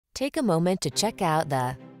Take a moment to check out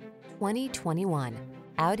the 2021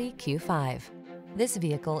 Audi Q5. This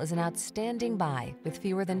vehicle is an outstanding buy with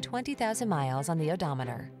fewer than 20,000 miles on the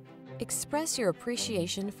odometer. Express your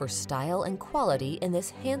appreciation for style and quality in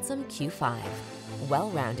this handsome Q5.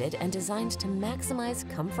 Well-rounded and designed to maximize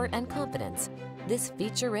comfort and confidence, this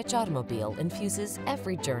feature-rich automobile infuses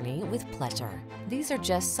every journey with pleasure. These are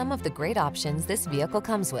just some of the great options this vehicle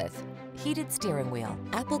comes with: heated steering wheel,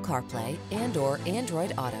 Apple CarPlay and/or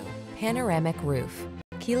Android Auto, panoramic roof,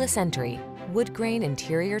 keyless entry, Woodgrain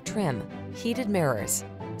Interior Trim, heated mirrors,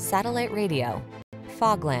 satellite radio,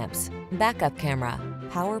 fog lamps, backup camera,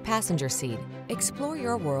 power passenger seat. Explore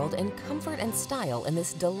your world in comfort and style in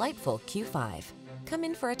this delightful Q5. Come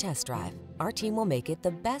in for a test drive. Our team will make it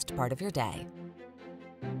the best part of your day.